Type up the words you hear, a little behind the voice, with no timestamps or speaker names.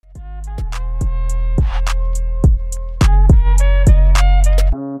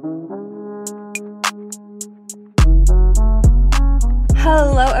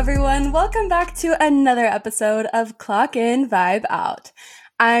everyone. Welcome back to another episode of Clock In, Vibe Out.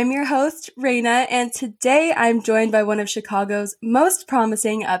 I'm your host, Raina, and today I'm joined by one of Chicago's most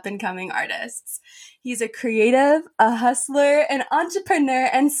promising up-and-coming artists. He's a creative, a hustler, an entrepreneur,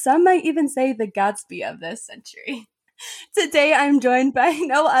 and some might even say the Gatsby of this century. Today I'm joined by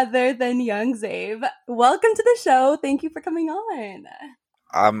no other than Young Zave. Welcome to the show. Thank you for coming on.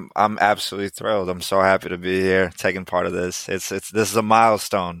 I'm absolutely thrilled. I'm so happy to be here, taking part of this. This is a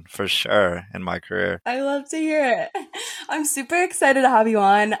milestone for sure in my career. I love to hear it. I'm super excited to have you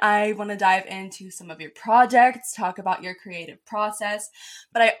on. I want to dive into some of your projects, talk about your creative process,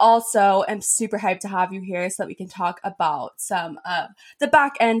 but I also am super hyped to have you here so that we can talk about some of the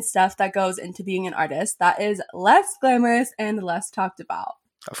back end stuff that goes into being an artist that is less glamorous and less talked about.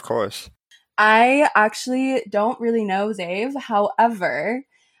 Of course. I actually don't really know Zave. However,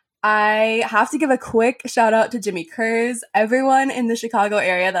 I have to give a quick shout out to Jimmy Kurz. Everyone in the Chicago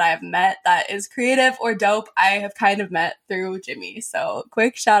area that I've met that is creative or dope, I have kind of met through Jimmy. So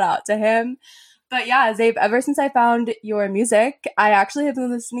quick shout out to him. But yeah, Zave, ever since I found your music, I actually have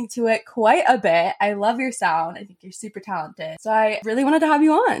been listening to it quite a bit. I love your sound. I think you're super talented. So I really wanted to have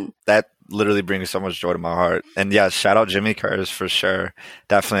you on. That literally brings so much joy to my heart. And yeah, shout out Jimmy Kurz for sure.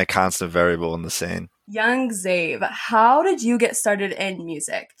 Definitely a constant variable in the scene. Young Zave, how did you get started in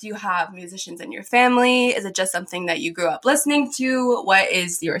music? Do you have musicians in your family? Is it just something that you grew up listening to? What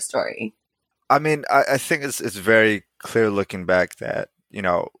is your story? I mean, I think it's very clear looking back that,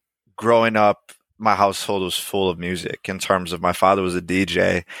 growing up, my household was full of music in terms of my father was a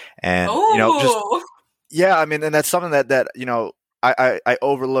DJ and, and that's something that I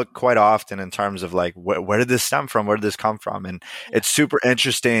overlook quite often in terms of like, where did this stem from? Where did this come from? And it's super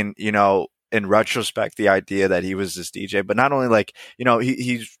interesting, in retrospect, the idea that he was this DJ, but not only like,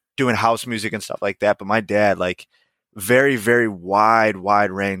 he's doing house music and stuff like that, but my dad, like, very, very wide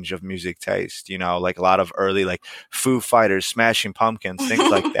range of music taste, like a lot of early like Foo Fighters, Smashing Pumpkins,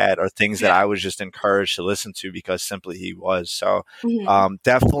 things like that are things that I was just encouraged to listen to because simply he was. So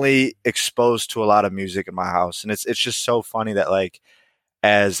definitely exposed to a lot of music in my house. And it's just so funny that like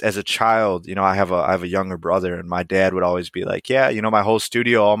as a child, I have a younger brother and my dad would always be like, yeah, my whole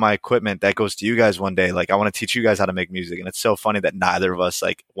studio, all my equipment that goes to you guys one day. Like I want to teach you guys how to make music. And it's so funny that neither of us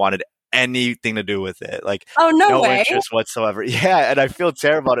like wanted anything to do with it, like no interest whatsoever. Yeah, and I feel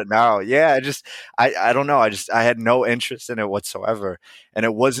terrible about it now. Yeah, I don't know. I had no interest in it whatsoever, and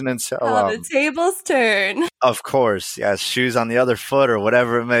it wasn't until the tables turn. Of course, yes, shoes on the other foot or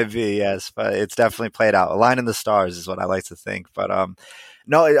whatever it may be. Yes, but it's definitely played out. A line in the stars is what I like to think. But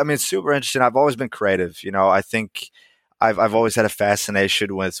no, I mean it's super interesting. I've always been creative. I think I've always had a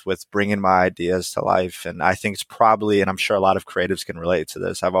fascination with bringing my ideas to life. And I think it's probably, and I'm sure a lot of creatives can relate to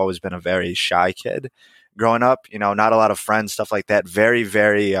this, I've always been a very shy kid growing up, not a lot of friends, stuff like that. Very,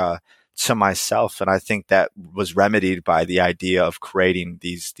 very to myself. And I think that was remedied by the idea of creating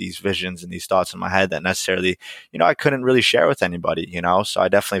these visions and these thoughts in my head that necessarily, I couldn't really share with anybody, So I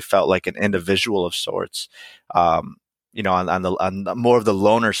definitely felt like an individual of sorts. On the more of the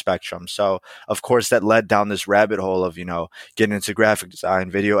loner spectrum. So of course that led down this rabbit hole of, getting into graphic design,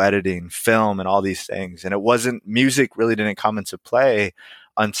 video editing, film, and all these things. And it wasn't, music really didn't come into play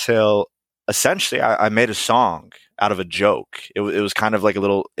until essentially I made a song out of a joke. It was kind of like a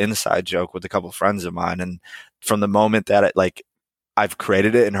little inside joke with a couple of friends of mine. And from the moment that I've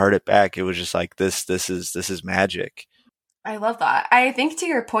created it and heard it back, it was just like, this is magic. I love that. I think to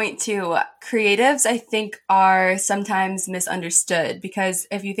your point too, creatives, I think are sometimes misunderstood because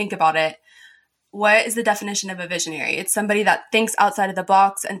if you think about it, what is the definition of a visionary? It's somebody that thinks outside of the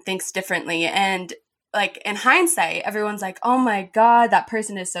box and thinks differently. And like in hindsight, everyone's like, oh my God, that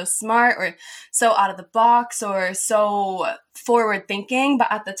person is so smart or so out of the box or so forward thinking.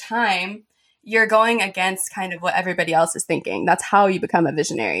 But at the time, you're going against kind of what everybody else is thinking. That's how you become a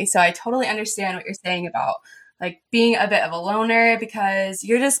visionary. So I totally understand what you're saying about like being a bit of a loner because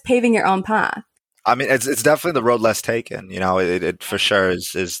you're just paving your own path. I mean, it's definitely the road less taken. It for sure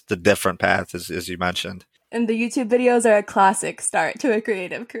is the different path as you mentioned. And the YouTube videos are a classic start to a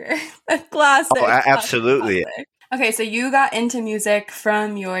creative career. A classic. Oh, absolutely. Classic. Okay, so you got into music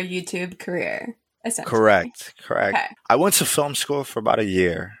from your YouTube career. Correct. Okay. I went to film school for about a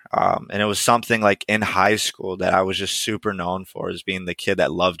year. And it was something like in high school that I was just super known for as being the kid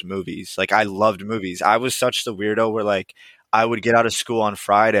that loved movies. Like I loved movies. I was such the weirdo where like I would get out of school on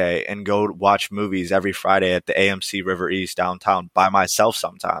Friday and go watch movies every Friday at the AMC River East downtown by myself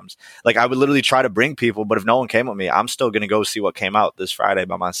sometimes. Like I would literally try to bring people, but if no one came with me, I'm still going to go see what came out this Friday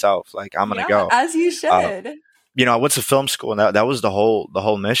by myself. Like I'm going to go. As you should. I went to film school, and that was the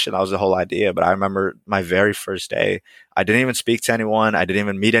whole mission. That was the whole idea. But I remember my very first day, I didn't even speak to anyone. I didn't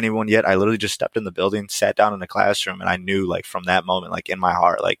even meet anyone yet. I literally just stepped in the building, sat down in the classroom, and I knew, like, from that moment, like, in my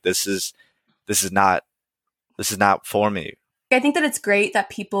heart, like, this is not for me. I think that it's great that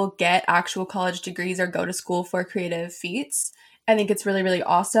people get actual college degrees or go to school for creative feats. I think it's really, really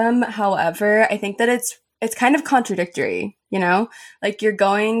awesome. However, I think that it's kind of contradictory, like you're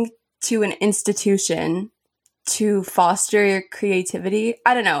going to an institution to foster your creativity.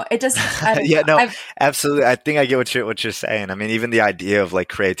 I don't know. It just, I don't Yeah, know. no, absolutely. I think I get what you're saying. I mean, even the idea of like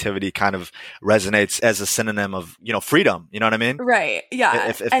creativity kind of resonates as a synonym of, freedom. You know what I mean? Right. Yeah.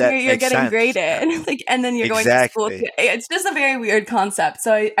 If And that you're makes getting sense. Yeah. graded. Like, and then you're going to school. Exactly. It's just a very weird concept.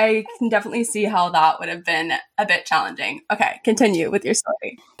 So I can definitely see how that would have been a bit challenging. Okay. Continue with your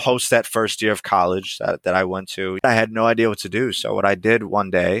story. Post that first year of college that I went to, I had no idea what to do. So what I did one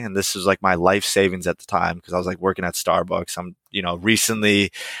day, and this was like my life savings at the time, because I was like working at Starbucks. I'm,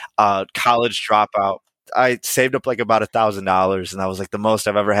 recently college dropout. I saved up like about $1,000, and that was like the most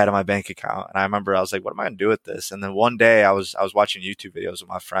I've ever had in my bank account. And I remember I was like, what am I gonna do with this? And then one day I was watching YouTube videos with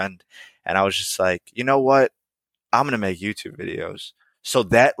my friend, and I was just like, you know what? I'm gonna make YouTube videos. So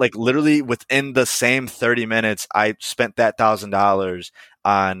that, like, literally within the same 30 minutes, I spent that $1,000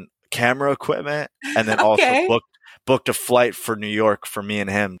 on camera equipment, and then also Okay. booked a flight for New York for me and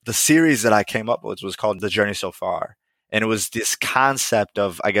him. The series that I came up with was called The Journey So Far. And it was this concept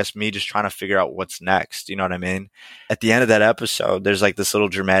of, I guess, me just trying to figure out what's next. You know what I mean? At the end of that episode, there's like this little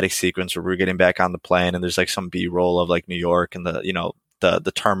dramatic sequence where we're getting back on the plane, and there's like some B-roll of like New York and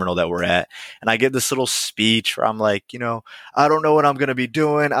the terminal that we're at. And I give this little speech where I'm like, I don't know what I'm going to be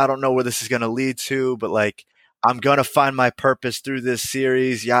doing. I don't know where this is going to lead to, but like, I'm going to find my purpose through this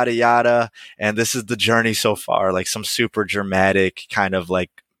series, yada, yada. And this is the journey so far, like some super dramatic kind of like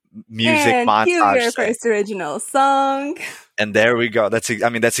music And cue your montage thing. first original song. And there we go. That's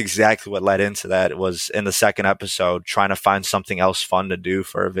exactly what led into that. It was in the second episode, trying to find something else fun to do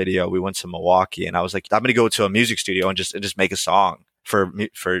for a video. We went to Milwaukee, and I was like, I'm going to go to a music studio and just make a song for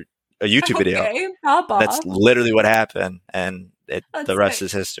a YouTube video. Okay, pop That's off. literally what happened, and That's the rest sick.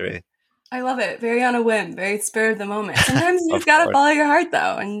 is history. I love it. Very on a whim, very spur of the moment. Sometimes you just Of gotta course. follow your heart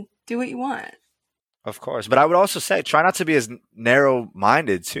though and do what you want. Of course. But I would also say try not to be as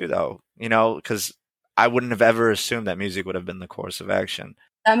narrow-minded too, though, because I wouldn't have ever assumed that music would have been the course of action.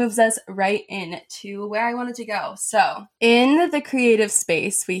 That moves us right into where I wanted to go. So, in the creative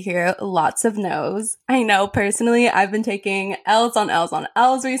space, we hear lots of no's. I know personally, I've been taking L's on L's on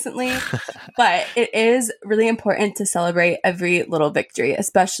L's recently, but it is really important to celebrate every little victory,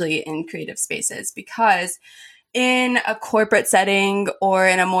 especially in creative spaces, because in a corporate setting or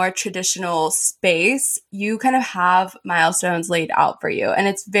in a more traditional space, you kind of have milestones laid out for you, and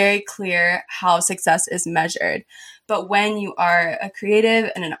it's very clear how success is measured. But when you are a creative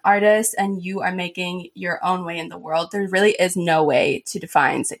and an artist and you are making your own way in the world, there really is no way to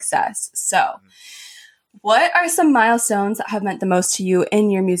define success. So, what are some milestones that have meant the most to you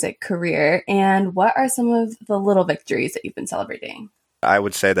in your music career? And what are some of the little victories that you've been celebrating? I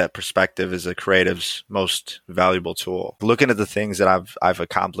would say that perspective is a creative's most valuable tool. Looking at the things that I've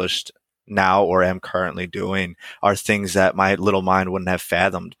accomplished now or am currently doing are things that my little mind wouldn't have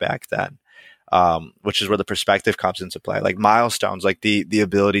fathomed back then. Which is where the perspective comes into play. Like milestones, like the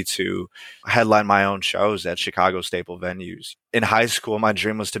ability to headline my own shows at Chicago staple venues. In high school, my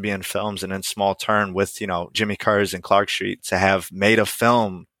dream was to be in films, and in Small Turn with, Jimmy Curtis and Clark Street, to have made a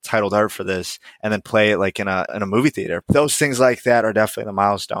film titled Art for This and then play it like in a movie theater. Those things like that are definitely the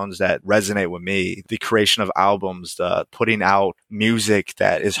milestones that resonate with me. The creation of albums, the putting out music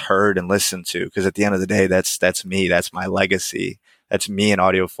that is heard and listened to, because at the end of the day, that's me, that's my legacy. That's me in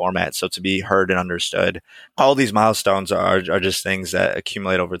audio format. So to be heard and understood, all these milestones are just things that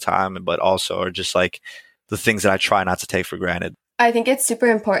accumulate over time, but also are just like the things that I try not to take for granted. I think it's super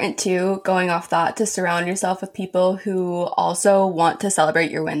important too, going off that, to surround yourself with people who also want to celebrate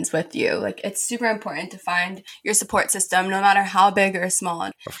your wins with you. Like, it's super important to find your support system, no matter how big or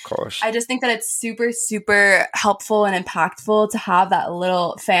small. Of course. I just think that it's super, super helpful and impactful to have that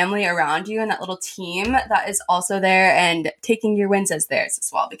little family around you and that little team that is also there and taking your wins as theirs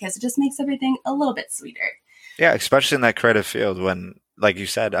as well, because it just makes everything a little bit sweeter. Yeah, especially in that creative field when, like you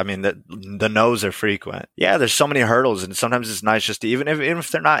said, I mean, the no's are frequent. Yeah, there's so many hurdles, and sometimes it's nice just to, even if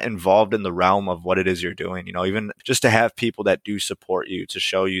they're not involved in the realm of what it is you're doing, even just to have people that do support you, to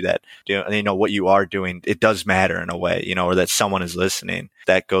show you that, what you are doing, it does matter in a way, or that someone is listening.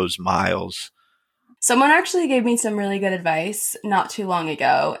 That goes miles. Someone actually gave me some really good advice not too long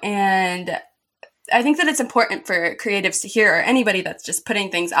ago, and I think that it's important for creatives to hear, or anybody that's just putting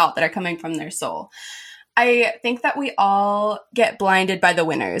things out that are coming from their soul. I think that we all get blinded by the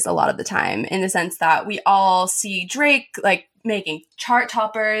winners a lot of the time, in the sense that we all see Drake like making chart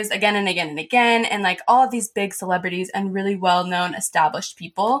toppers again and again and again, and like all of these big celebrities and really well-known established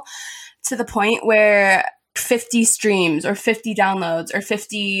people, to the point where 50 streams or 50 downloads or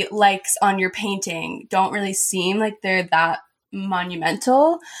 50 likes on your painting don't really seem like they're that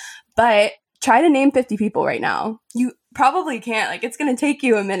monumental. But try to name 50 people right now. You probably can't. Like, it's going to take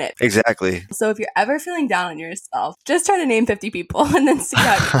you a minute. Exactly. So if you're ever feeling down on yourself, just try to name 50 people and then see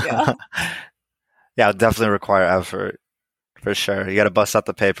how you feel. Yeah, it'll definitely require effort. For sure. You got to bust out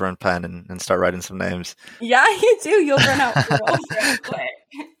the paper and pen and start writing some names. Yeah, you do. You'll run out real quick.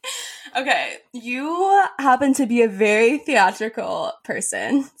 Okay, you happen to be a very theatrical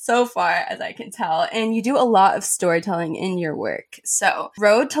person, so far as I can tell, and you do a lot of storytelling in your work. So,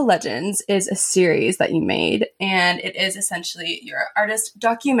 Road to Legends is a series that you made, and it is essentially your artist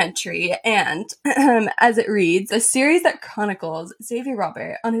documentary, and as it reads, a series that chronicles Xavier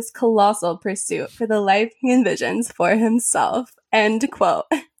Robert on his colossal pursuit for the life he envisions for himself. End quote.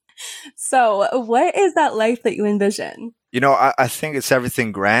 So, what is that life that you envision? I think it's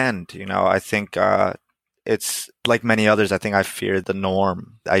everything grand. I think it's like many others. I think I fear the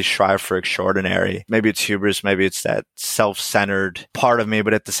norm. I strive for extraordinary. Maybe it's hubris. Maybe it's that self-centered part of me.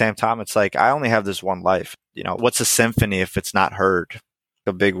 But at the same time, it's like, I only have this one life. What's a symphony if it's not heard?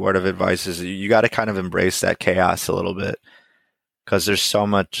 A big word of advice is you got to kind of embrace that chaos a little bit. Because there's so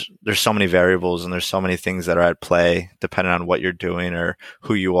many variables and there's so many things that are at play depending on what you're doing or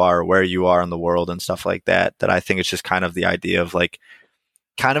who you are, or where you are in the world and stuff like that, that I think it's just kind of the idea of like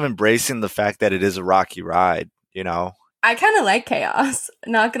kind of embracing the fact that it is a rocky ride, I kind of like chaos,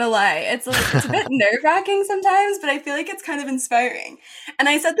 not gonna lie. It's a bit nerve-wracking sometimes, but I feel like it's kind of inspiring. And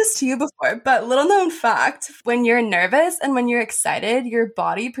I said this to you before, but little known fact, when you're nervous and when you're excited, your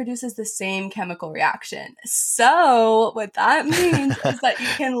body produces the same chemical reaction. So what that means is that you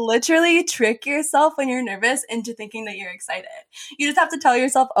can literally trick yourself when you're nervous into thinking that you're excited. You just have to tell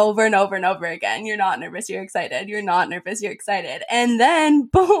yourself over and over and over again, you're not nervous, you're excited. You're not nervous, you're excited. And then,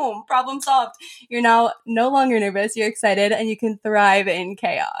 boom, problem solved. You're now no longer nervous, you're excited. And you can thrive in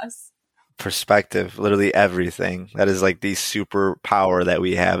chaos. Perspective, literally everything. That is like the superpower that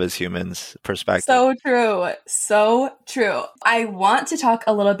we have as humans. Perspective. So true. So true. I want to talk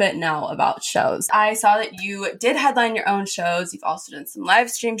a little bit now about shows. I saw that you did headline your own shows. You've also done some live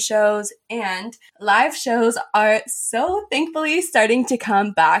stream shows, and live shows are so thankfully starting to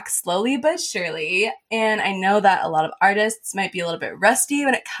come back slowly but surely. And I know that a lot of artists might be a little bit rusty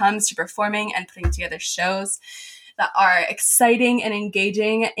when it comes to performing and putting together shows that are exciting and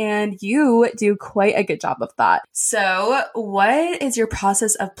engaging, and you do quite a good job of that. So, what is your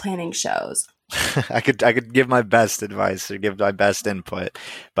process of planning shows? I could give my best advice or give my best input,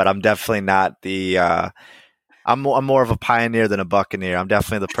 but I'm definitely not the. I'm more of a pioneer than a buccaneer. I'm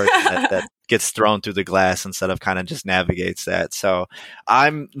definitely the person that gets thrown through the glass instead of kind of just navigates that. So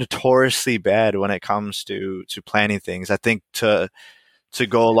I'm notoriously bad when it comes to planning things. I think to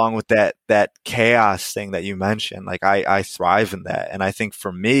go along with that chaos thing that you mentioned, like I thrive in that. And I think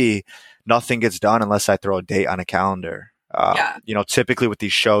for me, nothing gets done unless I throw a date on a calendar. Typically with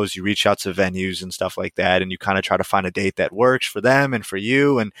these shows, you reach out to venues and stuff like that, and you kind of try to find a date that works for them and for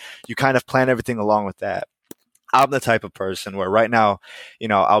you. And you kind of plan everything along with that. I'm the type of person where right now,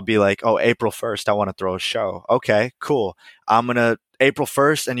 I'll be like, oh, April 1st, I want to throw a show. Okay, cool. I'm going to April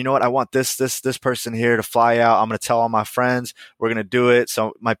 1st. And you know what? I want this person here to fly out. I'm going to tell all my friends we're going to do it.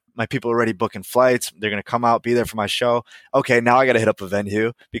 So my people are already booking flights. They're going to come out, be there for my show. Okay. Now I got to hit up a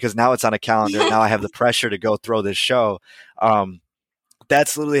venue because now it's on a calendar. Now I have the pressure to go throw this show.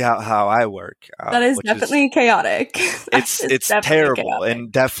 That's literally how I work. That is definitely chaotic. It's terrible, chaotic.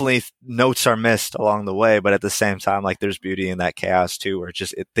 And definitely notes are missed along the way. But at the same time, like there's beauty in that chaos too, where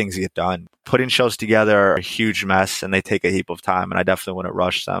things get done. Putting shows together are a huge mess, and they take a heap of time. And I definitely wouldn't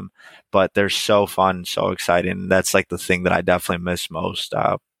rush them, but they're so fun, so exciting. And that's like the thing that I definitely miss most.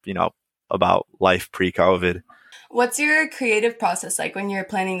 About life pre-COVID. What's your creative process like when you're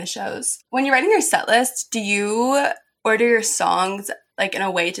planning the shows? When you're writing your set list, do you order your songs like in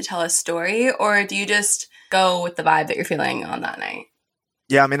a way to tell a story, or do you just go with the vibe that you're feeling on that night?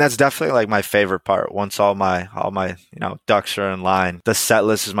 Yeah, I mean, that's definitely like my favorite part. Once all my ducks are in line, the set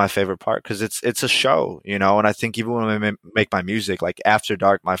list is my favorite part because it's a show, and I think even when I make my music, like After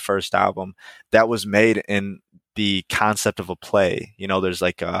Dark, my first album, that was made in the concept of a play. There's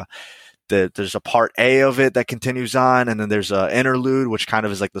like there's a part A of it that continues on, and then there's a interlude, which kind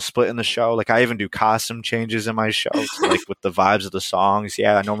of is like the split in the show. Like I even do costume changes in my show, so like with the vibes of the songs.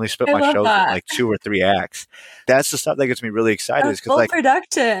 Yeah, I normally split I my love shows with that. like 2 or 3 acts. That's the stuff that gets me really excited, A is because full like,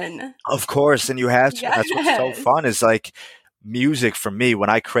 production. of course, and you have to. And that's what's so Yes. fun is like music for me. When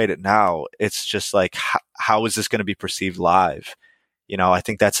I create it now, it's just like, how is this going to be perceived live? I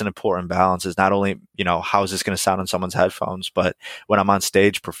think that's an important balance, is not only, how is this going to sound in someone's headphones, but when I'm on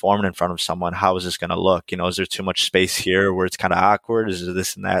stage performing in front of someone, how is this going to look? Is there too much space here where it's kind of awkward? Is there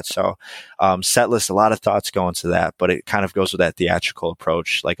this and that? So, set list, a lot of thoughts go into that, but it kind of goes with that theatrical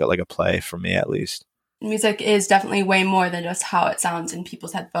approach, like a play for me, at least. Music is definitely way more than just how it sounds in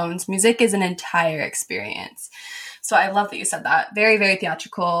people's headphones. Music is an entire experience. So I love that you said that. Very, very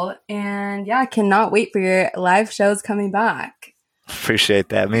theatrical. And yeah, I cannot wait for your live shows coming back. Appreciate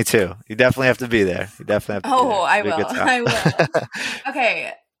that. Me too. You definitely have to be there. You definitely have to be there. I It'll be a will. good time. I will.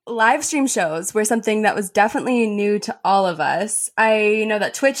 Okay. Live stream shows were something that was definitely new to all of us. I know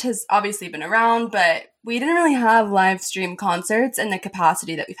that Twitch has obviously been around, but we didn't really have live stream concerts in the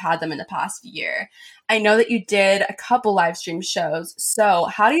capacity that we've had them in the past year. I know that you did a couple live stream shows. So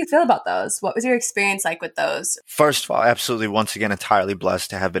how do you feel about those? What was your experience like with those? First of all, absolutely, once again, entirely blessed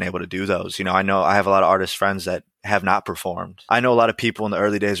to have been able to do those. I know I have a lot of artist friends that have not performed. I know a lot of people in the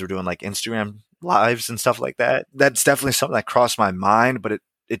early days were doing like Instagram lives and stuff like that. That's definitely something that crossed my mind, but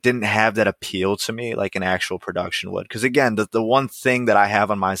it didn't have that appeal to me like an actual production would. Because again, the one thing that I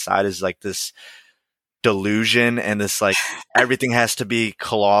have on my side is like this delusion and this like everything has to be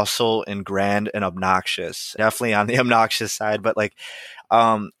colossal and grand and obnoxious. Definitely on the obnoxious side, but like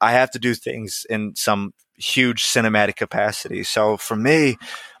I have to do things in some huge cinematic capacity. So for me,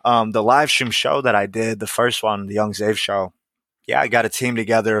 the live stream show that I did, the first one, the Young Zave show, yeah, I got a team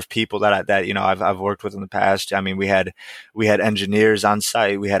together of people that I've worked with in the past. I mean, we had engineers on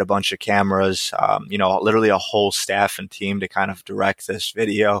site, we had a bunch of cameras, literally a whole staff and team to kind of direct this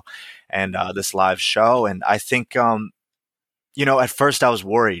video and this live show. And I think at first I was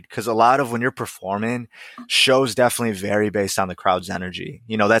worried because a lot of when you're performing, shows definitely vary based on the crowd's energy.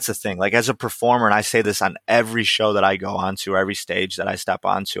 That's the thing. Like as a performer, and I say this on every show that I go onto, or every stage that I step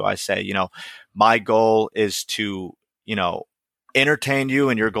onto, I say, my goal is to, entertain you,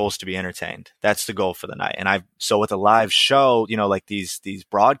 and your goal is to be entertained. That's the goal for the night. And so with a live show, like these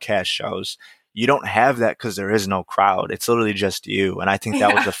broadcast shows, you don't have that because there is no crowd. It's literally just you. And I think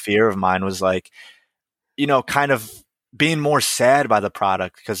that was a fear of mine, was like, kind of being more sad by the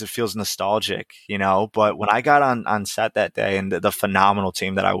product because it feels nostalgic, but when I got on set that day, and the phenomenal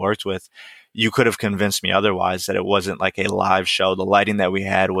team that I worked with, you could have convinced me otherwise, that it wasn't like a live show. The lighting that we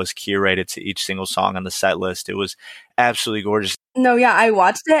had was curated to each single song on the set list. It was absolutely gorgeous. No, yeah, I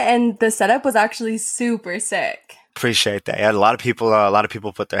watched it and the setup was actually super sick. Appreciate that. Yeah, a lot of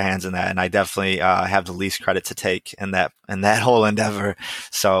people put their hands in that, and I definitely have the least credit to take in that whole endeavor.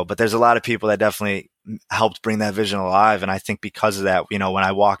 So, but there's a lot of people that definitely helped bring that vision alive, and I think because of that, when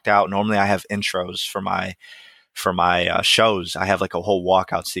I walked out, normally I have intros for my shows. I have like a whole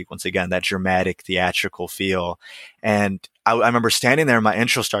walkout sequence, again, that dramatic theatrical feel. And I remember standing there and my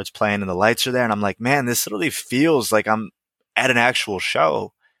intro starts playing and the lights are there, and I'm like, man, this literally feels like I'm at an actual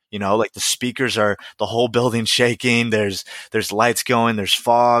show. Like the speakers are, the whole building shaking. There's lights going, there's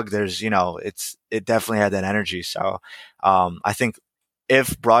fog, it definitely had that energy. So, I think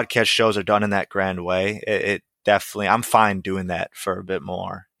if broadcast shows are done in that grand way, it definitely, I'm fine doing that for a bit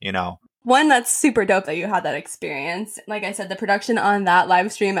more, One, that's super dope that you had that experience. Like I said, the production on that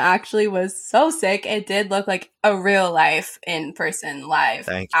live stream actually was so sick. It did look like a real life in-person live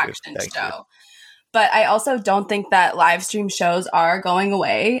action show. But I also don't think that live stream shows are going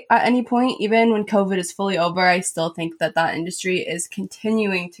away at any point. Even when COVID is fully over, I still think that industry is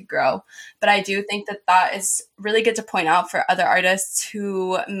continuing to grow. But I do think that is really good to point out for other artists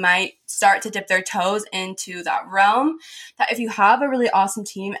who might start to dip their toes into that realm, that if you have a really awesome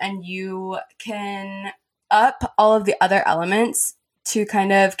team and you can up all of the other elements to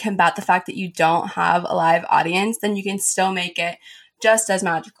kind of combat the fact that you don't have a live audience, then you can still make it just as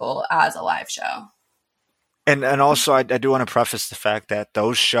magical as a live show. And also, I do want to preface the fact that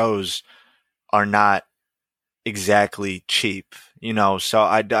those shows are not exactly cheap, so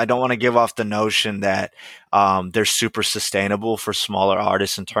I don't want to give off the notion that they're super sustainable for smaller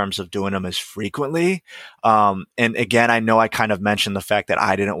artists in terms of doing them as frequently. And again, I know I kind of mentioned the fact that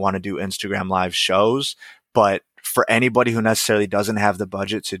I didn't want to do Instagram live shows, but for anybody who necessarily doesn't have the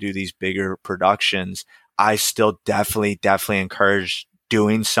budget to do these bigger productions, I still definitely encourage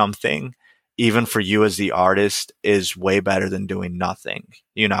doing something, even for you as the artist, is way better than doing nothing,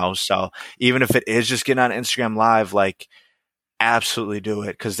 so even if it is just getting on Instagram live, like absolutely do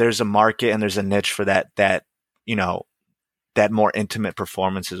it, because there's a market and there's a niche for that, you know, that more intimate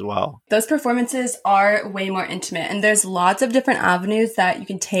performance as well. Those performances are way more intimate, and there's lots of different avenues that you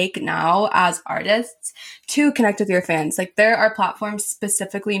can take now as artists to connect with your fans. Like, there are platforms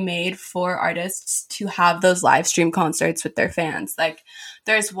specifically made for artists to have those live stream concerts with their fans. Like,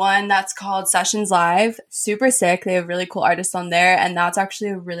 there's one that's called Sessions Live, super sick. They have really cool artists on there, and that's actually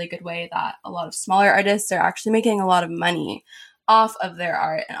a really good way that a lot of smaller artists are actually making a lot of money off of their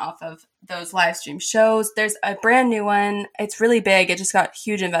art and off of those live stream shows. There's a brand new one. It's really big. It just got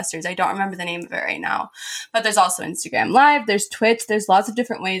huge investors. I don't remember the name of it right now. But there's also Instagram Live. There's Twitch. There's lots of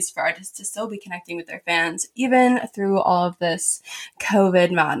different ways for artists to still be connecting with their fans, even through all of this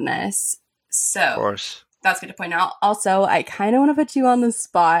COVID madness. So, Of course. That's good to point out. Also, I kind of want to put you on the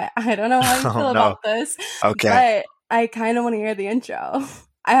spot. I don't know how you feel about this. Okay. But I kind of want to hear the intro.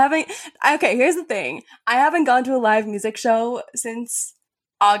 Okay, here's the thing. I haven't gone to a live music show since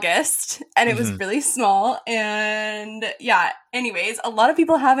August, and it was really small. And yeah, anyways, a lot of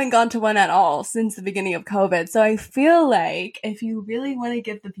people haven't gone to one at all since the beginning of COVID. So I feel like if you really want to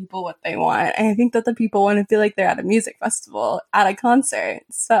give the people what they want, I think that the people want to feel like they're at a music festival, at a concert.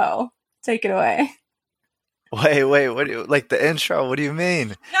 So take it away. Wait, what do you, like the intro? What do you mean?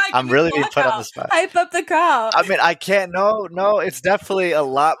 No, I'm really being put on the spot. Hype up the crowd. I mean, I can't. No, it's definitely a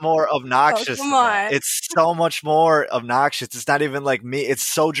lot more obnoxious. Oh, come on. It's so much more obnoxious. It's not even like me. It's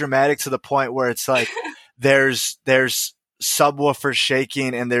so dramatic to the point where it's like there's subwoofers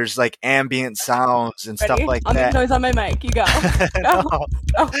shaking and there's like ambient sounds and stuff like I'll that. make noise on my mic. You go.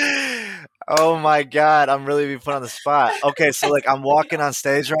 Go. Oh my God, I'm really being put on the spot. Okay, so like I'm walking on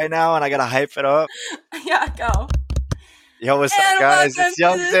stage right now and I gotta hype it up. Yeah, go. Yo, what's up, guys? It's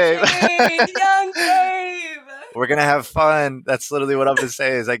Young Dave. Young Dave. We're gonna have fun. That's literally what I'm gonna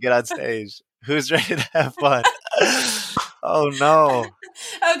say as I get on stage. Who's ready to have fun? Oh no.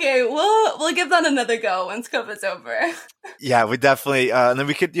 Okay, we'll give that another go once COVID's over. Yeah, we definitely and then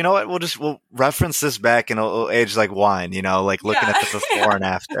we could, you know what, we'll reference this back and it'll age like wine, you know, like looking at the before and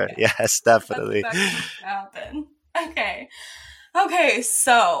after. Yes, definitely. That's exactly what's gonna happen. Okay,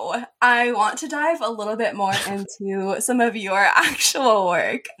 so I want to dive a little bit more into some of your actual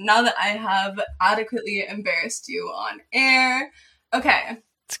work now that I have adequately embarrassed you on air. Okay.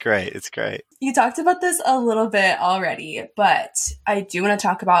 It's great. You talked about this a little bit already, but I do want to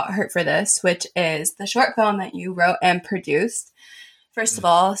talk about Hurt for This, which is the short film that you wrote and produced. First of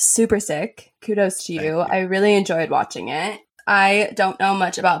all, super sick. Kudos to you. I really enjoyed watching it. I don't know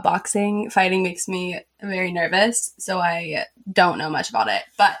much about boxing. Fighting makes me very nervous, so I don't know much about it.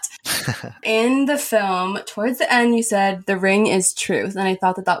 But in the film, towards the end, you said the ring is truth, and I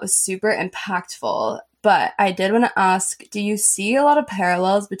thought that was super impactful. But I did want to ask, do you see a lot of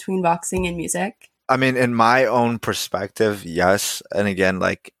parallels between boxing and music? I mean, in my own perspective, yes. And again,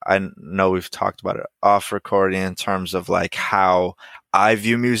 like I know we've talked about it off recording in terms of like how I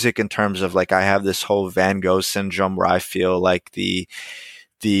view music, in terms of like I have this whole Van Gogh syndrome where I feel like the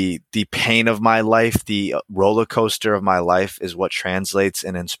pain of my life, the roller coaster of my life is what translates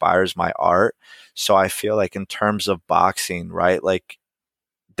and inspires my art. So I feel like in terms of boxing, right, like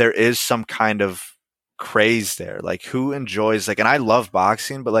there is some kind of craze there. Like who enjoys, like, and I love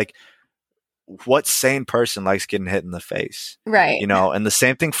boxing, but like what sane person likes getting hit in the face? Right. You know, and the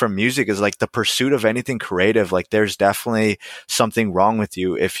same thing for music is like the pursuit of anything creative. Like there's definitely something wrong with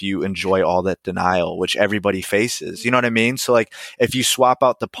you if you enjoy all that denial, which everybody faces. You know what I mean? So like if you swap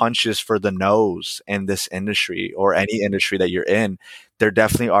out the punches for the no's in this industry or any industry that you're in, there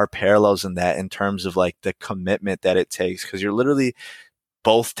definitely are parallels in that, in terms of like the commitment that it takes, because you're literally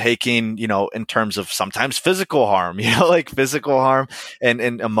both taking, you know, in terms of sometimes physical harm, you know, like physical harm and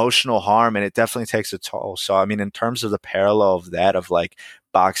emotional harm. And it definitely takes a toll. So, I mean, in terms of the parallel of that, of like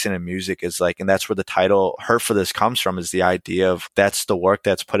boxing and music is like, and that's where the title Hurt for This comes from, is the idea of that's the work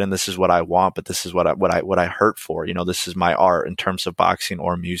that's put in. This is what I want, but this is what I hurt for, you know, this is my art in terms of boxing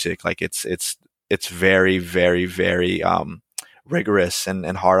or music. Like it's very, very, very, rigorous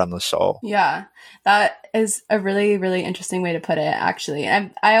and hard on the soul. Yeah, that is a really, really interesting way to put it, actually.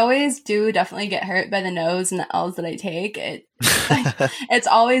 I always do definitely get hurt by the no's and the L's that I take. It's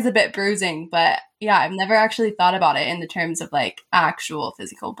always a bit bruising, but yeah, I've never actually thought about it in the terms of like actual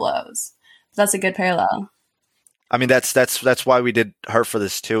physical blows. That's a good parallel. I mean, that's why we did Hurt for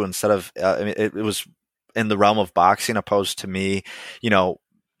This too, instead of I mean, it was in the realm of boxing, opposed to me, you know,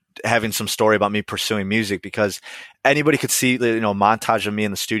 having some story about me pursuing music, because anybody could see, montage of me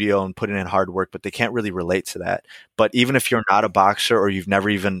in the studio and putting in hard work, but they can't really relate to that. But even if you're not a boxer or you've never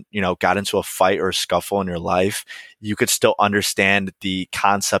even, got into a fight or a scuffle in your life, you could still understand the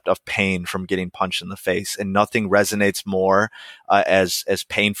concept of pain from getting punched in the face. And nothing resonates more as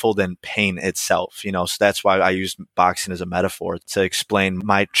painful than pain itself, So that's why I use boxing as a metaphor to explain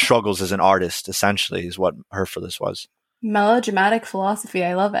my struggles as an artist, essentially, is what Hurtfulness was. Melodramatic philosophy.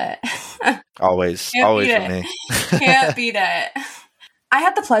 I love it. Always with me. Can't beat it. I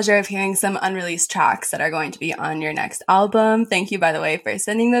had the pleasure of hearing some unreleased tracks that are going to be on your next album. Thank you, by the way, for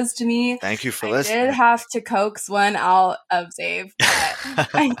sending those to me. Thank you for listening. I did have to coax one out of Zave, but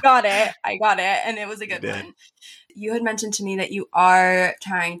I got it, and it was a good one. You had mentioned to me that you are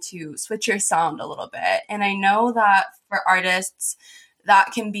trying to switch your sound a little bit, and I know that for artists,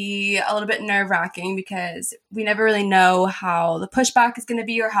 that can be a little bit nerve-wracking because we never really know how the pushback is going to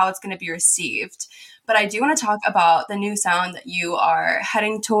be or how it's going to be received. But I do want to talk about the new sound that you are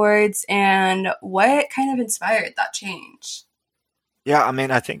heading towards and what kind of inspired that change. Yeah, I mean,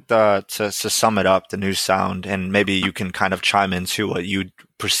 I think to sum it up, the new sound, and maybe you can kind of chime into what you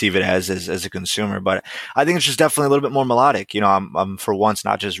perceive it as a consumer, but I think it's just definitely a little bit more melodic. I'm for once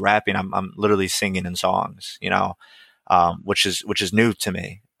not just rapping; I'm literally singing in songs. Which is new to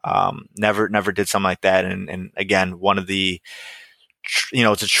me. Never did something like that. And again, one of the,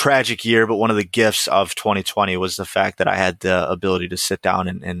 it's a tragic year, but one of the gifts of 2020 was the fact that I had the ability to sit down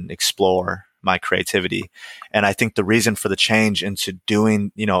and explore my creativity. And I think the reason for the change into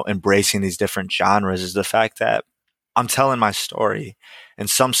doing, embracing these different genres is the fact that I'm telling my story, and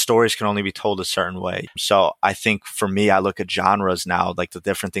some stories can only be told a certain way. So I think for me, I look at genres now, like the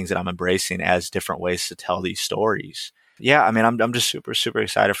different things that I'm embracing, as different ways to tell these stories. Yeah, I mean, I'm just super, super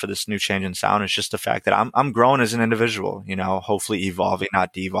excited for this new change in sound. It's just the fact that I'm growing as an individual, hopefully evolving,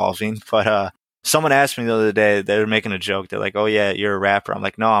 not devolving. But someone asked me the other day, they were making a joke. They're like, "Oh yeah, you're a rapper." I'm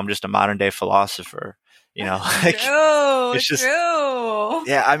like, "No, I'm just a modern day philosopher." It's just true.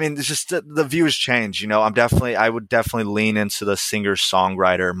 Yeah, I mean, it's just the views change. I would definitely lean into the singer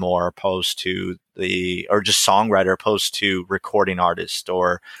songwriter more opposed to just songwriter opposed to recording artist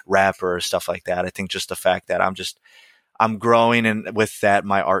or rapper or stuff like that. I think just the fact that I'm growing, and with that,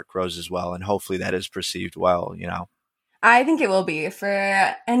 my art grows as well. And hopefully that is perceived well, I think it will be.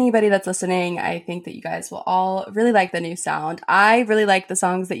 For anybody that's listening, I think that you guys will all really like the new sound. I really like the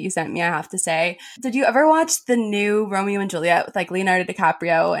songs that you sent me, I have to say. Did you ever watch the new Romeo and Juliet with Leonardo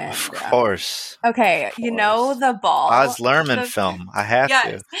DiCaprio? And Of course. Okay, you know the ball. Baz Luhrmann film. I have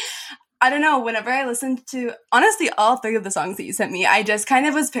to. I don't know, whenever I listened to, honestly, all 3 of the songs that you sent me, I just kind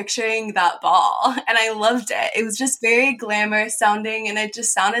of was picturing that ball, and I loved it. It was just very glamorous sounding, and it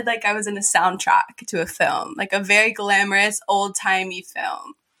just sounded like I was in a soundtrack to a film, like a very glamorous, old-timey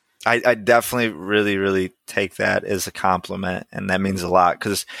film. I definitely really, really take that as a compliment, and that means a lot,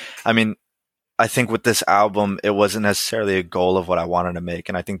 because, I mean, I think with this album, it wasn't necessarily a goal of what I wanted to make.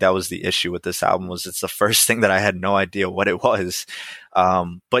 And I think that was the issue with this album, was it's the first thing that I had no idea what it was.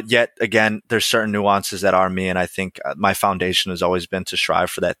 But yet again, there's certain nuances that are me. And I think my foundation has always been to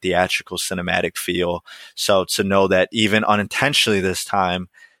strive for that theatrical cinematic feel. So to know that even unintentionally this time,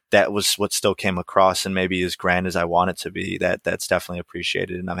 that was what still came across, and maybe as grand as I want it to be, that's definitely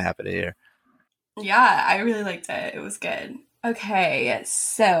appreciated, and I'm happy to hear. Yeah, I really liked it. It was good. Okay,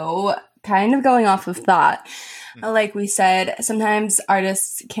 so kind of going off of that, like we said, sometimes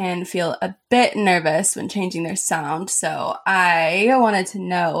artists can feel a bit nervous when changing their sound. So I wanted to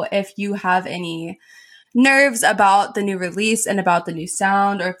know if you have any nerves about the new release and about the new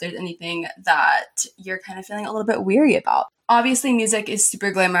sound, or if there's anything that you're kind of feeling a little bit weary about. Obviously, music is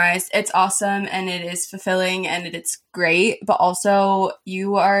super glamorized. It's awesome, and it is fulfilling, and it's great, but also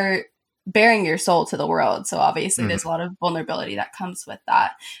you are bearing your soul to the world. So obviously there's a lot of vulnerability that comes with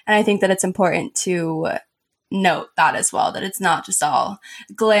that. And I think that it's important to note that as well, that it's not just all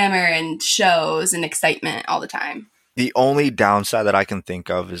glamour and shows and excitement all the time. The only downside that I can think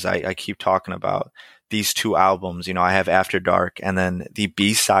of is I keep talking about these 2 albums. I have After Dark, and then the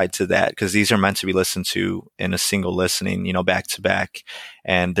B-side to that, because these are meant to be listened to in a single listening, back to back.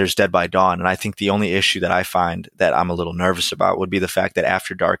 And there's Dead by Dawn. And I think the only issue that I find that I'm a little nervous about would be the fact that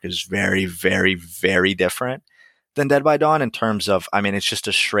After Dark is very, very, very different than Dead by Dawn in terms of, I mean, it's just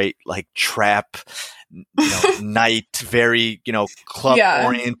a straight trap, night, very, club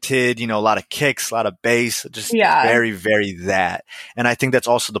oriented, a lot of kicks, a lot of bass, just very, very that. And I think that's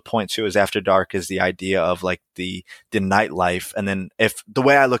also the point too, is After Dark is the idea of the nightlife. And then if the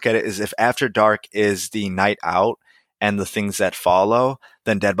way I look at it is, if After Dark is the night out and the things that follow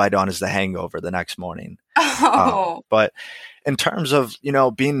than Dead by Dawn is The Hangover the next morning. Oh, But in terms of,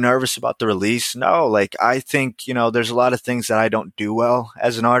 being nervous about the release, no, like I think, there's a lot of things that I don't do well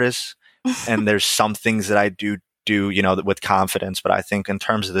as an artist. And there's some things that I do, with confidence. But I think in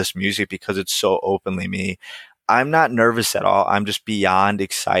terms of this music, because it's so openly me, I'm not nervous at all. I'm just beyond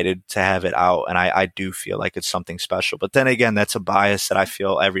excited to have it out. And I do feel like it's something special. But then again, that's a bias that I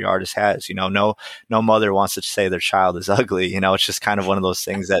feel every artist has. No mother wants to say their child is ugly. It's just kind of one of those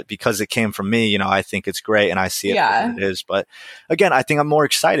things that because it came from me, I think it's great and I see it for what it is. But again, I think I'm more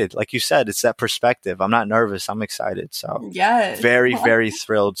excited. Like you said, it's that perspective. I'm not nervous. I'm excited. So very, very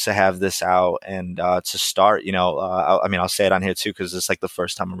thrilled to have this out and to start, I'll say it on here too, because it's like the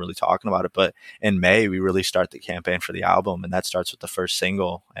first time I'm really talking about it. But in May, we really start the campaign for the album, and that starts with the first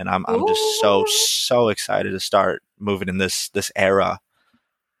single, and I'm just so excited to start moving in this era.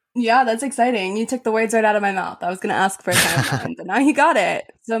 Yeah, that's exciting. You took the words right out of my mouth. I was going to ask for a timeline, but now you got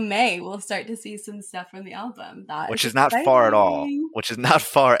it. So May, we'll start to see some stuff from the album. Which is not far at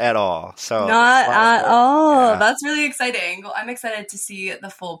all. So not at all. Yeah. That's really exciting. Well, I'm excited to see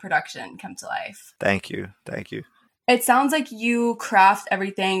the full production come to life. Thank you. It sounds like you craft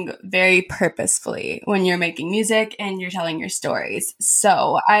everything very purposefully when you're making music and you're telling your stories.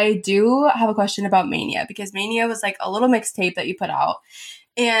 So I do have a question about Mania, because Mania was like a little mixtape that you put out.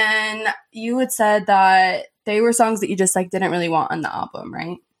 And you had said that they were songs that you just like didn't really want on the album,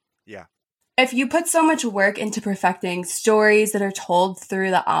 right? Yeah. If you put so much work into perfecting stories that are told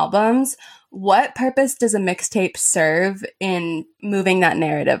through the albums, what purpose does a mixtape serve in moving that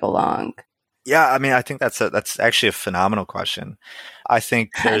narrative along? Yeah, I mean, I think that's actually a phenomenal question. I think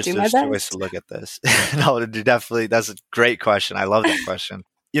there's two ways to look at this. No, definitely, that's a great question. I love that question.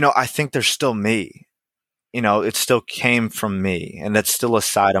 I think there's still me. It still came from me, and that's still a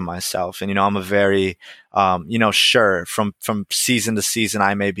side of myself. And, I'm a very, sure, from season to season,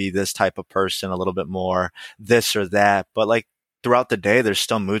 I may be this type of person, a little bit more this or that. But like, throughout the day, there's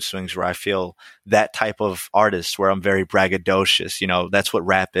still mood swings where I feel that type of artist where I'm very braggadocious. That's what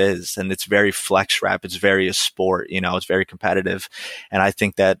rap is. And it's very flex rap. It's very a sport, it's very competitive. And I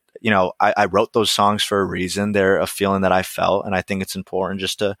think that, I wrote those songs for a reason. They're a feeling that I felt. And I think it's important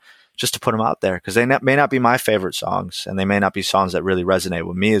just to put them out there, because they may not be my favorite songs, and they may not be songs that really resonate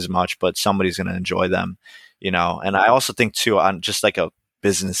with me as much, but somebody's going to enjoy them, And I also think too, on just like a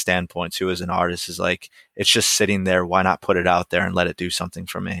business standpoint too, as an artist, is like, it's just sitting there. Why not put it out there and let it do something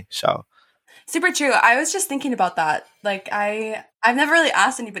for me? So super true. I was just thinking about that. Like I've never really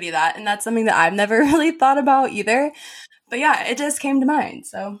asked anybody that, and that's something that I've never really thought about either. But yeah, it just came to mind.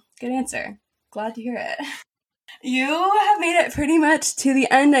 So good answer. Glad to hear it. You have made it pretty much to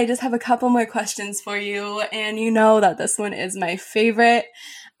the end. I just have a couple more questions for you, and you know that this one is my favorite.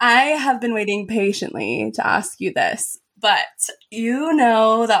 I have been waiting patiently to ask you this. But you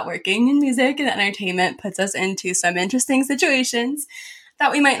know that working in music and entertainment puts us into some interesting situations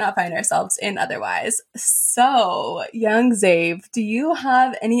that we might not find ourselves in otherwise. So, young Zave, do you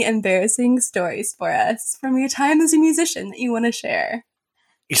have any embarrassing stories for us from your time as a musician that you want to share?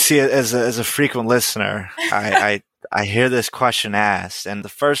 You see, as a frequent listener, I hear this question asked, and the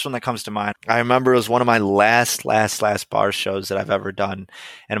first one that comes to mind, I remember it was one of my last bar shows that I've ever done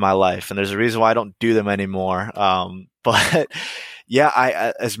in my life, and there's a reason why I don't do them anymore. But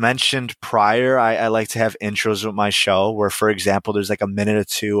yeah, as mentioned prior, I like to have intros with my show where, for example, there's like a minute or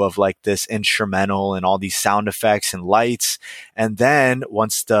two of like this instrumental and all these sound effects and lights. And then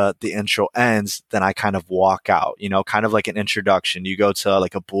once the intro ends, then I kind of walk out, kind of like an introduction. You go to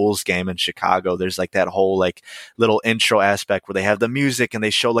like a Bulls game in Chicago. There's like that whole like little intro aspect where they have the music and they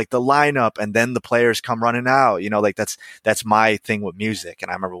show like the lineup, and then the players come running out, like that's my thing with music.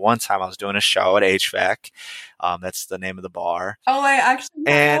 And I remember one time I was doing a show at HVAC. That's the name of the bar. Oh, I actually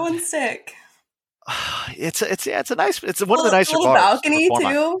know that one's sick. It's one of the nicer bars. Balcony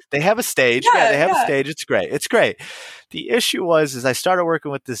too. They have a stage. Yeah, they have a stage. It's great. The issue is I started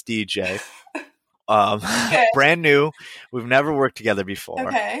working with this DJ. Brand new. We've never worked together before.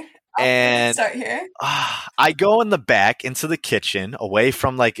 Okay. And start here. I go in the back into the kitchen, away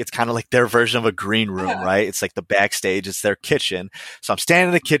from like, it's kind of like their version of a green room, right? It's like the backstage, it's their kitchen. So I'm standing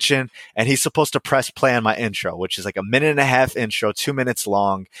in the kitchen, and he's supposed to press play on my intro, which is like a 1.5-minute intro, 2 minutes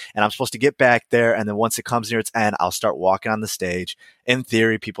long. And I'm supposed to get back there. And then once it comes near its end, I'll start walking on the stage. In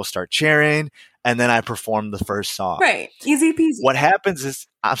theory, people start cheering. And then I perform the first song. Right. Easy peasy. What happens is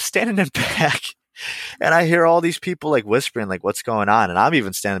I'm standing in back, and I hear all these people like whispering, like, what's going on? And I'm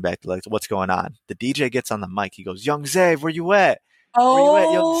even standing back like, what's going on? The DJ gets on the mic. He goes, "Young Zave, where you at? Where you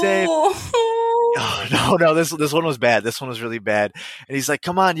at, Young Zave?" Oh, no, this one was bad. This one was really bad. And he's like,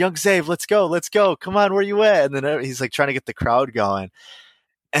 "Come on, young Zave, let's go. Come on, where you at?" And then he's like trying to get the crowd going.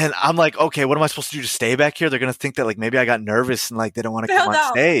 And I'm like, okay, what am I supposed to do? Just stay back here? They're gonna think that like maybe I got nervous and like they don't want to come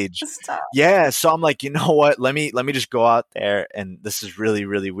on stage. Stop. Yeah, so I'm like, you know what? Let me just go out there, and this is really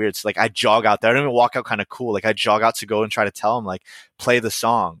really weird. So like I jog out there. I don't even walk out kind of cool. Like I jog out to go and try to tell him like play the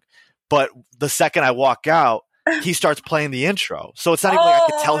song. But the second I walk out, he starts playing the intro. So it's not even like I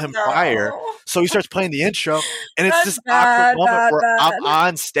could tell him prior. So he starts playing the intro, and it's this awkward moment where I'm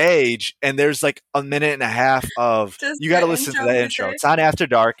on stage, and there's like a minute and a half of you got to listen to that intro. It's on After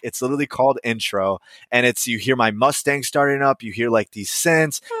Dark. It's literally called intro, and it's you hear my Mustang starting up, you hear like these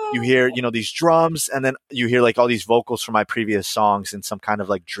synths, you hear these drums, and then you hear like all these vocals from my previous songs and some kind of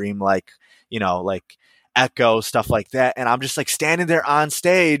like dreamlike, like echo stuff like that, and I'm just like standing there on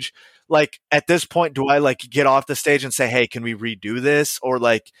stage. Like at this point, do I like get off the stage and say, "Hey, can we redo this?" Or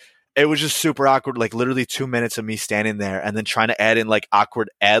like it was just super awkward, like literally 2 minutes of me standing there and then trying to add in like awkward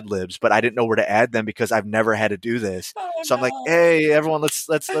ad libs, but I didn't know where to add them because I've never had to do this. So I'm like, "Hey, everyone, let's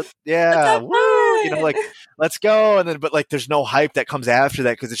yeah, woo, like let's go." And then, but like there's no hype that comes after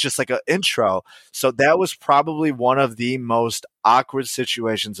that because it's just like an intro. So that was probably one of the most awkward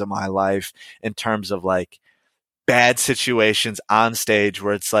situations of my life in terms of like bad situations on stage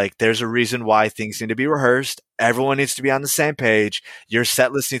where it's like there's a reason why things need to be rehearsed. Everyone needs to be on the same page. Your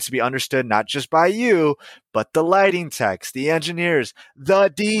set list needs to be understood not just by you, but the lighting techs, the engineers, the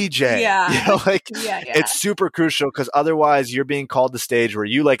DJ. Yeah. It's super crucial because otherwise you're being called to stage where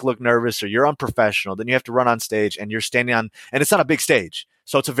you like look nervous or you're unprofessional. Then you have to run on stage and you're standing on, and it's not a big stage.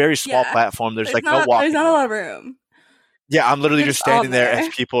 So it's a very small platform. There's like no walking. There's not a lot of room. Yeah, I'm literally just standing there as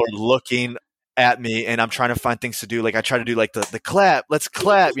people are looking at me, and I'm trying to find things to do. Like I try to do like the clap, let's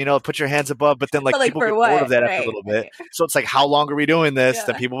clap, put your hands above, but then like people get bored of that after a little bit. So it's like, how long are we doing this? Yeah.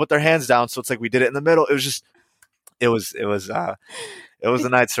 Then people put their hands down. So it's like we did it in the middle. It was just, it was a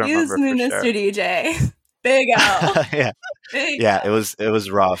night to remember. Excuse me, Mr. DJ. Big L. Yeah. It was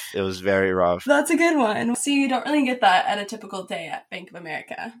rough. It was very rough. That's a good one. See, you don't really get that at a typical day at Bank of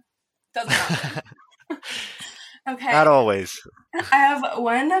America. Doesn't happen. Okay. Not always. I have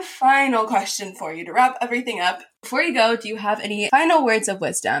one final question for you to wrap everything up. Before you go, do you have any final words of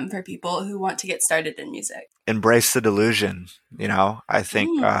wisdom for people who want to get started in music? Embrace the delusion. I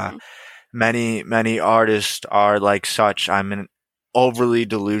think many artists are like such. I'm an overly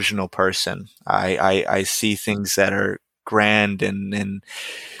delusional person. I see things that are grand and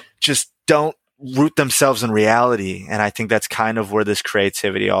just don't root themselves in reality. And I think that's kind of where this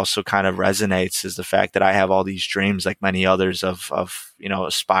creativity also kind of resonates, is the fact that I have all these dreams like many others of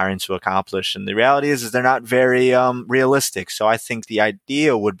aspiring to accomplish. And the reality is they're not very realistic. So I think the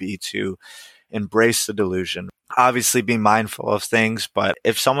idea would be to embrace the delusion. Obviously be mindful of things, but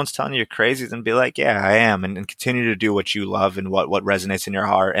if someone's telling you you're crazy, then be like, yeah, I am, and continue to do what you love and what resonates in your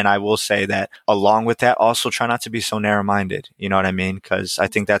heart. And I will say that along with that, also try not to be so narrow-minded. You know what I mean? Because I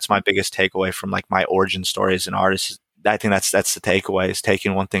think that's my biggest takeaway from like my origin story as an artist. I think that's the takeaway, is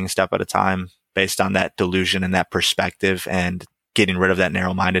taking one thing a step at a time based on that delusion and that perspective and getting rid of that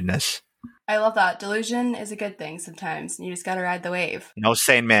narrow-mindedness. I love that. Delusion is a good thing sometimes. You just got to ride the wave. No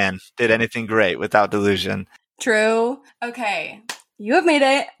sane man did anything great without delusion. True. Okay. You have made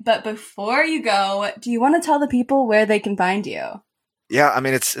it. But before you go, do you want to tell the people where they can find you? Yeah, I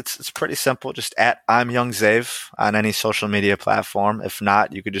mean, it's pretty simple. Just at I'm Young Zave on any social media platform. If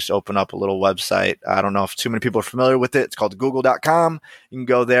not, you could just open up a little website. I don't know if too many people are familiar with it. It's called google.com. You can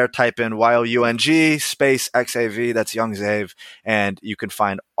go there, type in YOUNG space XAV. That's Young Zave. And you can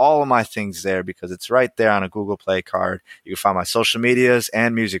find all of my things there because it's right there on a Google Play card. You can find my social medias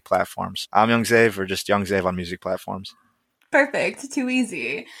and music platforms. I'm Young Zave, or just Young Zave on music platforms. Perfect. Too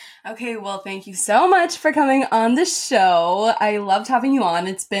easy. Okay, well, thank you so much for coming on the show. I loved having you on.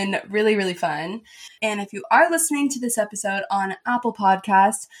 It's been really, really fun. And if you are listening to this episode on Apple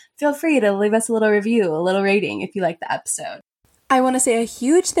Podcasts, feel free to leave us a little review, a little rating if you like the episode. I want to say a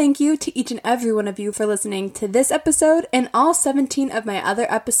huge thank you to each and every one of you for listening to this episode and all 17 of my other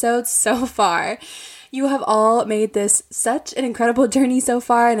episodes so far. You have all made this such an incredible journey so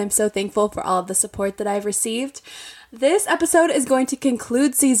far, and I'm so thankful for all of the support that I've received. This episode is going to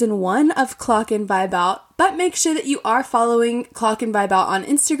conclude season 1 of Clock In Vibe Out, but make sure that you are following Clock In Vibe Out on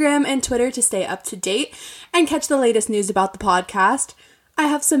Instagram and Twitter to stay up to date and catch the latest news about the podcast. I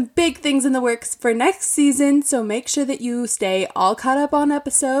have some big things in the works for next season, so make sure that you stay all caught up on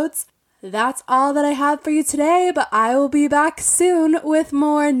episodes. That's all that I have for you today, but I will be back soon with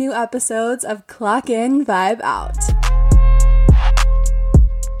more new episodes of Clock In Vibe Out.